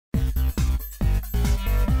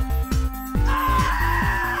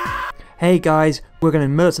Hey guys, we're gonna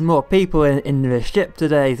murder some more people in the ship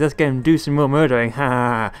today, so let's go and do some more murdering, ha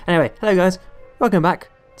ha ha. Anyway, hello guys, welcome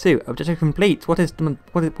back to Objective Complete. What is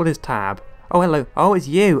tab? Oh hello, oh it's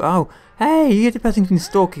you, oh, hey, you're the person who's been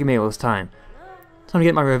stalking me all this time. Time to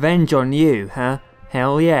get my revenge on you, huh?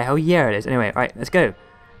 Hell yeah it is. Anyway, right, let's go.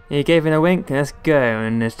 You gave it a wink, let's go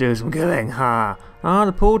and let's do some killing, ha. Ah,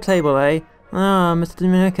 the pool table, eh? Ah,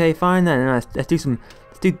 Mr. Okay, fine then, let's do some,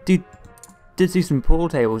 let's do some pool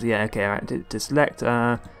tables, yeah, okay, alright, to select,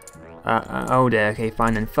 oh dear, okay,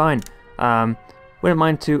 fine then, fine. Wouldn't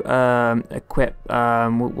mind to, equip,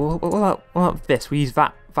 what about this? We use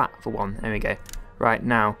that for one, there we go. Right,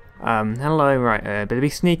 now, hello, right, better be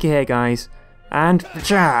sneaky here, guys. And,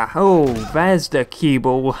 oh, there's the cue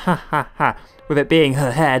ball, ha ha ha, with it being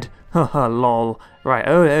her head, ha ha, lol. Right,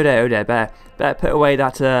 oh dear, better put away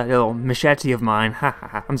that, little machete of mine, ha ha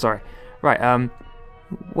ha, I'm sorry. Right,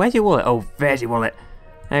 where's your wallet? Oh, there's your wallet.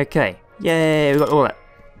 Okay. Yay, we got the wallet.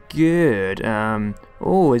 Good.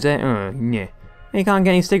 Oh, is it? Oh, yeah. You can't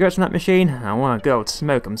get any cigarettes from that machine? I want to go to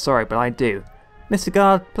smoke, I'm sorry, but I do. Mr.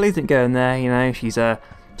 Guard, please don't go in there, you know, she's,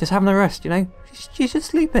 just having a rest, you know? She's just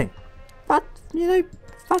sleeping. But, you know,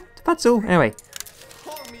 that's all. Anyway.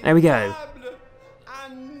 There we go.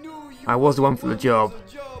 I was the one for the job.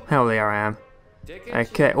 Hell yeah, I am.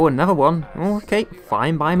 Okay, oh, another one. Okay,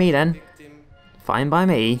 fine by me then. Fine by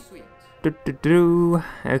me.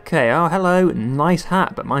 Okay, oh hello, nice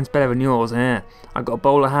hat, but mine's better than yours. I've got a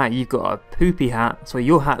bowler hat, you've got a poopy hat, that's what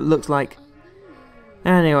your hat looks like.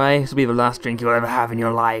 Anyway, this will be the last drink you'll ever have in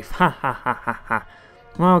your life. Ha ha ha ha ha.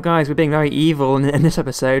 Well guys, we're being very evil in this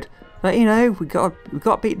episode, but you know, we got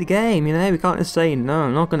to beat the game, you know, we can't just say, no,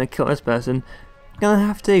 I'm not going to kill this person. We're going to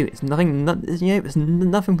have to, it's nothing, you know, it's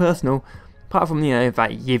nothing personal, apart from, you know,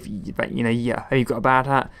 that you've got a bad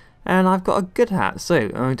hat. And I've got a good hat,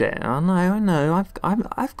 so oh dear, I know,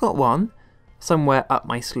 I've got one somewhere up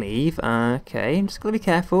my sleeve. Okay, I'm just gotta be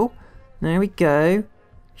careful. There we go,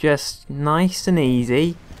 just nice and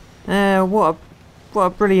easy. What a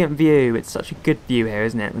brilliant view! It's such a good view here,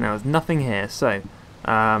 isn't it? There's nothing here, so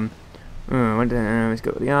let's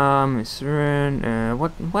go with the arm.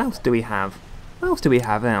 What else do we have? What else do we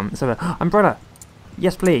have? So umbrella.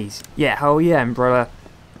 Yes, please. Yeah, oh yeah, umbrella.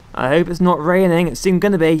 I hope it's not raining, it's soon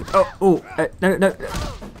gonna be. No.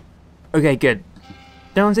 Okay, good.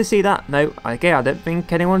 No one to see that? No, okay, I don't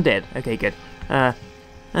think anyone did. Okay, good.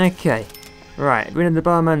 Okay. Right, we're in the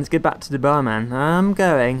barman, let's get back to the barman. I'm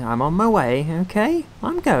on my way, okay?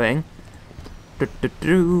 I'm going.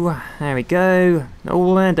 There we go.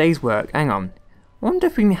 All in a day's work. Hang on. I wonder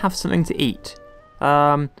if we can have something to eat.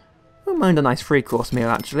 Wouldn't mind a nice 3-course meal,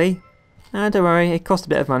 actually. Don't worry, it costs a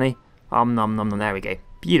bit of money. Nom nom nom, there we go.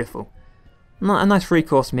 Beautiful. A nice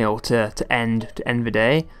 3-course meal to end the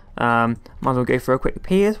day. Might as well go for a quick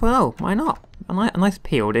pee as well. Why not? A nice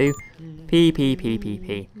pee will do. Pee.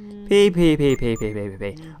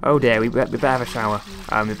 Oh dear, we better have a shower.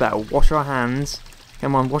 We better wash our hands.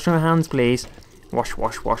 Come on, wash our hands, please. Wash.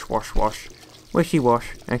 Wishy wash.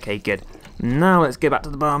 Okay, good. Now let's go back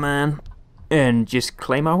to the barman and just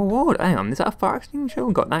claim our reward. Hang on, is that a fire extinguisher?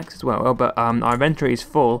 We've got an axe as well. Oh, but our inventory is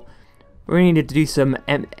full. We needed to do some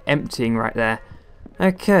emptying right there.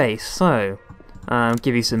 Okay, so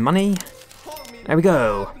give you some money. There we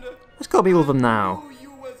go. Let's go be with them now.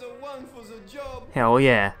 Hell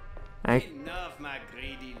yeah. Enough, my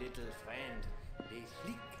greedy little friend.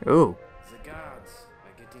 Ooh. The guards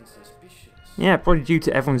are getting suspicious. Yeah, probably due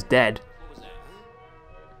to everyone's dead.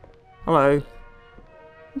 Hello.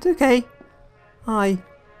 It's okay. Hi.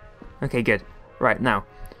 Okay, good. Right, now.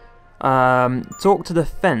 Talk to the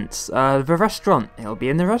fence. The restaurant. It'll be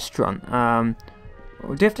in the restaurant. Do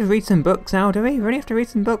you have to read some books now? Do we really have to read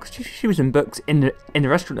some books? Should read some books in the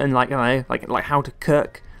restaurant and like like how to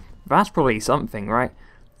cook. That's probably something, right?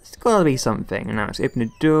 It's gotta be something. And now let's open the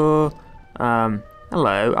door.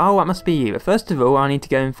 Hello. Oh, that must be you. But first of all, I need to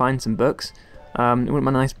go and find some books. Wouldn't mind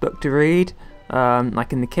a nice book to read.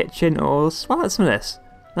 Like in the kitchen or swallow some of this.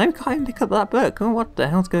 No, we can't even pick up that book. Oh, what the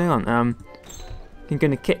hell's going on? Can go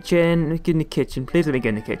in the kitchen. Let's get in the kitchen. Please let me go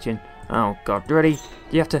in the kitchen. Oh God, ready? Do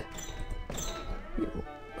you have to?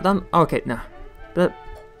 Okay, no. But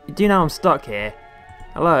do you know I'm stuck here?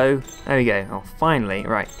 Hello. There we go. Oh, finally.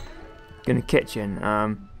 Right. Go in the kitchen.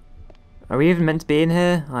 Are we even meant to be in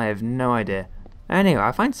here? I have no idea. Anyway,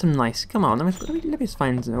 I find some nice. Come on. Let me just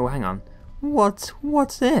find. Oh, hang on. What's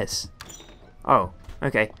this? Oh,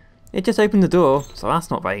 okay. It just opened the door, so that's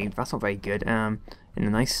not very good. In a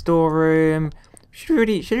nice storeroom. Should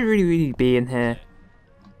it really be in here?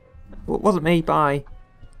 Wasn't me. Bye.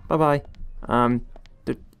 Bye. No,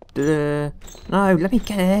 let me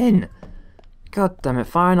get in. God damn it,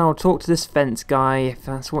 fine, I'll talk to this fence guy if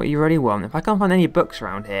that's what you really want. If I can't find any books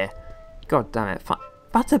around here. God damn it,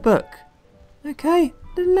 that's a book. Okay,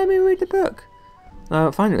 then let me read the book.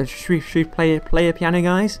 Fine, should we play a piano,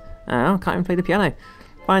 guys? I can't even play the piano.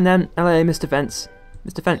 Fine then, hello, Mr. Fence.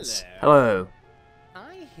 Mr. Fence, hello.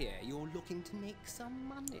 I hear you're looking to make some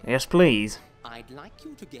money. Yes, please. I'd like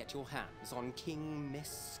you to get your hands on King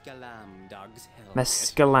Mescalamdug's helmet.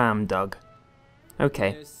 Mescalamdug.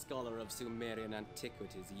 Okay. No scholar of Sumerian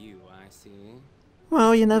antiquities, you, I see.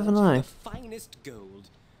 Well, you never know. The finest gold,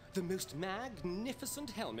 the most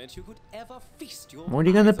magnificent helmet you could ever feast your What are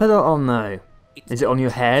you going to eyes put it on, though? It's Is it on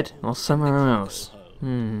your head or somewhere the else? hole.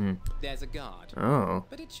 There's a guard, Oh.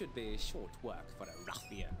 but it should be short work for a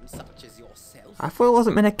ruffian such as yourself. I thought it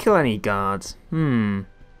wasn't meant to kill any guards.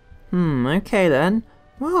 Okay then.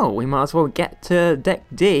 Well, we might as well get to deck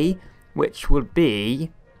D, which would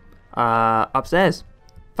be upstairs.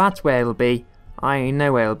 That's where it'll be. I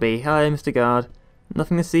know where it'll be. Hello, Mr. Guard.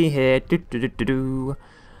 Nothing to see here.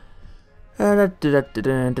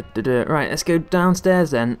 Right, let's go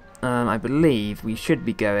downstairs then. I believe we should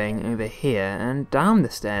be going over here and down the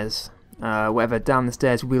stairs. Whatever down the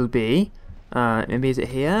stairs will be. Maybe is it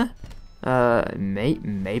here?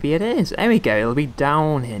 Maybe it is. There we go. It'll be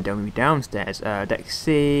down here. Don't be downstairs. Deck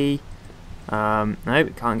C. No,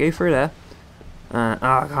 can't go through there.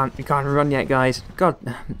 We can't run yet, guys. God,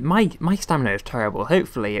 my stamina is terrible.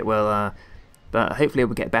 Hopefully it will. But hopefully it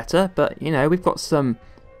will get better. But you know, we've got some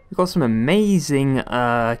amazing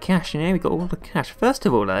cash. You know, we've got all the cash. First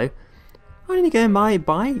of all, though, I need to go and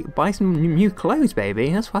buy some new clothes,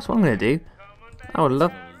 baby. That's what I'm gonna do. I would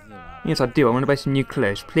love. Yes, I do. I want to buy some new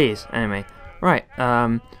clothes, please. Anyway, right.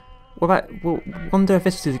 What about? Well, wonder if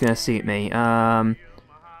this is gonna suit me.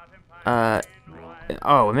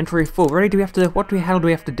 Oh, inventory full. Really? Do we have to? What the hell do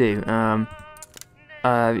we have to do?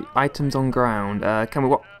 Items on ground. Can we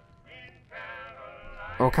what?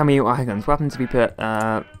 Or can we? Items. What happens if we put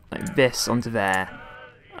like this onto there?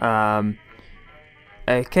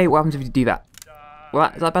 Okay. What happens if you do that? Well,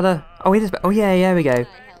 is that better? Oh, it is better. Oh yeah, there we go.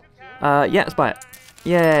 Yeah, let's buy it.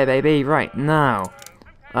 Yeah, baby. Right now,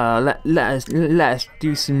 let us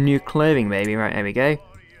do some new clothing, baby. Right, there we go.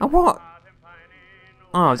 Oh, what?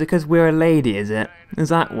 Oh, is it because we're a lady? Is it? Is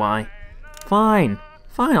that why? Fine,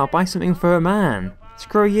 fine. I'll buy something for a man.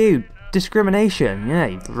 Screw you. Discrimination. Yeah,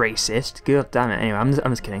 you racist. God damn it. Anyway, I'm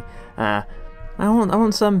just kidding. I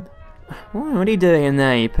want some. What are you doing in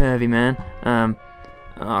there, you pervy man?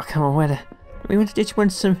 Oh, come on. We just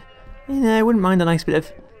want some. You know, I wouldn't mind a nice bit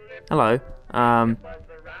of. Hello. Oh,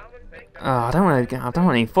 I don't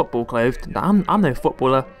want any football clothes. I'm no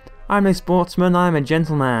footballer. I'm no sportsman. I'm a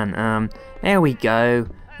gentleman. There we go.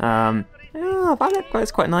 Oh,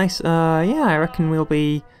 that's quite nice. Yeah, I reckon we'll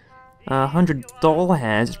be $100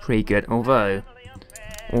 hairs. It's pretty good. Although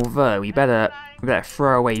we better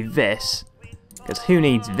throw away this, because who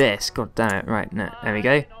needs this? God damn it! Right, no, there we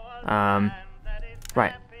go.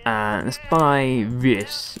 Right. Let's buy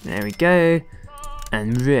this. There we go.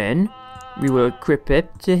 And then we will equip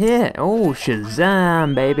it to here. Oh,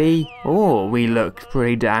 Shazam, baby. Oh, we look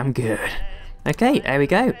pretty damn good. Okay, there we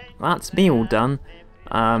go. That's me all done.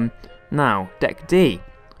 Now, deck D.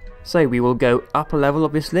 So we will go up a level,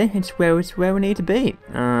 obviously. It's where we need to be.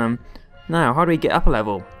 Now, how do we get up a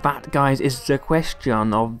level? That, guys, is the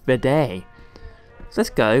question of the day. So let's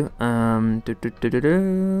go. I'm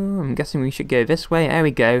guessing we should go this way. There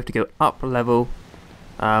we go, to go up a level.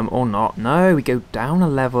 Or not. No, we go down a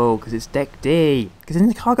level because it's deck D. Because it's in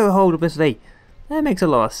the cargo hold, obviously. That makes a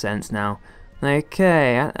lot of sense now.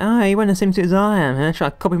 Okay. You went the same suit as I am, huh? Should I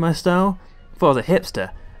copy my style? Thought I was a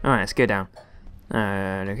hipster. Alright, let's go down.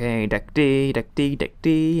 Okay, deck D, deck D, deck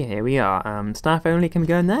D. Here we are. Staff only. Can we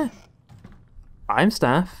go in there? I'm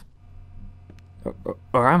staff.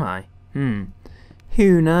 Or am I?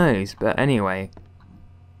 Who knows? But anyway.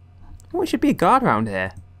 Well, it should be a guard around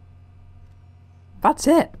here. That's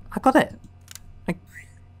it. I got it.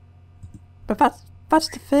 But that's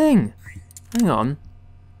the thing. Hang on.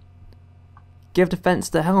 Give defense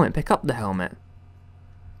the helmet. Pick up the helmet.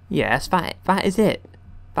 Yes, that is it.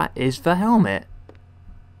 That is the helmet.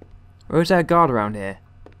 Or is there a guard around here?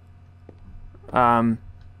 Well,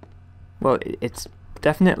 it's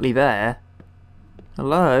definitely there.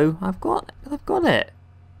 Hello. I've got it.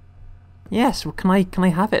 Yes. Well, can I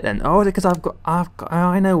have it then? Oh, because I've got.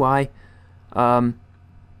 I know why.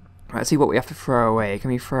 Let's see what we have to throw away.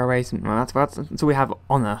 Can we throw away some? Well, that's all we have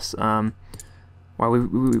on us. Well,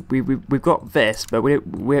 we've got this, but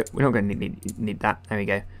we're not going to need that. There we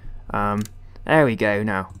go. There we go.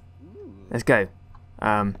 Now, let's go.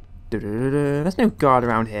 There's no guard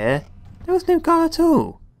around here. There was no guard at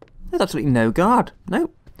all. There's absolutely no guard.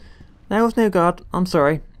 Nope. There was no guard. I'm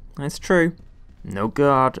sorry. It's true. No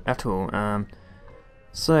guard at all.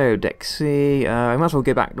 So, Dexy, we might as well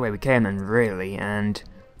go back the way we came then, really, and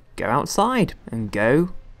go outside and go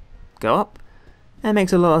up. That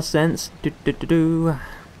makes a lot of sense.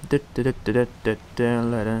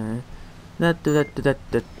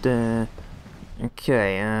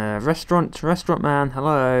 Okay, restaurant man,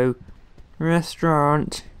 hello.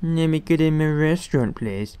 Restaurant, let me get in my restaurant,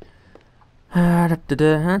 please.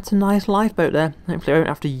 That's a nice lifeboat there. Hopefully I won't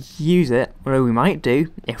have to use it, although we might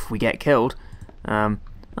do, if we get killed. Oh,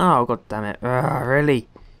 god damn it. Really?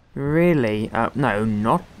 Really? No,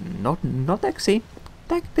 not Deck C.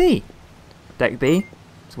 Deck B. Deck B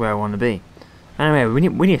is where I want to be. Anyway,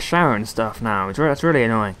 we need a shower and stuff now. That's really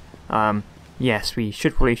annoying. Yes, we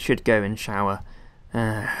probably should go and shower.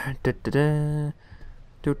 Nope,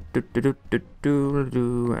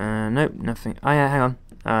 nothing. Oh yeah, hang on.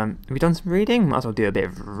 Have we done some reading? Might as well do a bit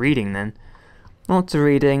of reading then. Lots of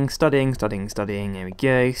reading, studying. There we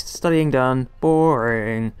go. Studying done.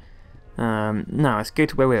 Boring. Now let's go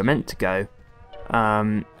to where we were meant to go.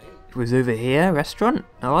 It was over here. Restaurant.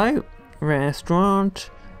 Hello, restaurant.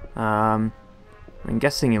 I'm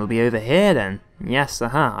guessing it'll be over here then. Yes,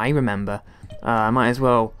 I remember. Might as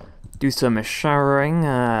well do some showering.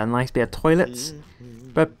 Nice bit of toilets.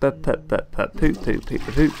 Poop.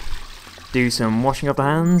 Do some washing of the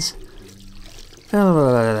hands.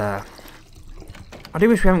 I do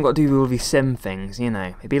wish we haven't got to do all these sim things, you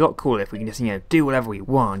know. It'd be a lot cooler if we can just, you know, do whatever we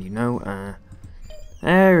want, you know.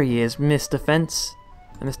 There he is, Mr. Fence.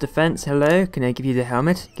 Mr. Fence, hello. Can I give you the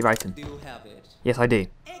helmet? Give item. Do you have it? Yes, I do.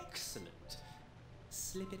 Excellent.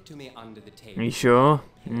 Slip it to me under the table. Are you sure?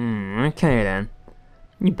 Okay then.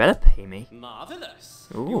 You better pay me. Marvelous.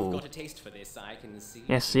 Ooh. You've got a taste for this, I can see.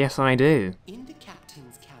 Yes, I do. In the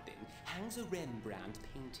captain's cabin hangs a Rembrandt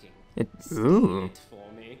painting. Ooh. Steal it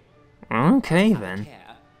for me. Okay Have a then.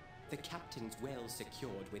 care. The captain's well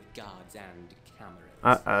secured with guards and cameras.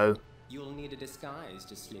 Uh-oh. You'll need a disguise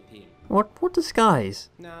to slip in. What disguise?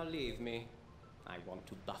 Now leave me. I want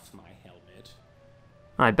to buff my helmet.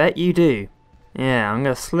 I bet you do. Yeah, I'm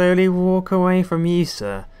gonna slowly walk away from you,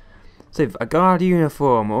 sir. So, a guard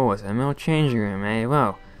uniform, or a more changing room, eh?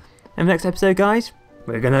 Well, in the next episode, guys,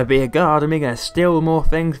 we're gonna be a guard and we're gonna steal more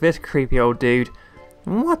things for this creepy old dude.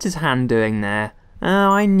 What's his hand doing there?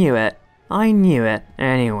 Oh, I knew it.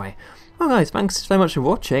 Anyway, well guys, thanks so much for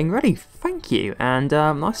watching. Really, thank you. And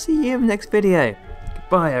I'll see you in the next video.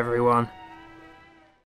 Goodbye, everyone.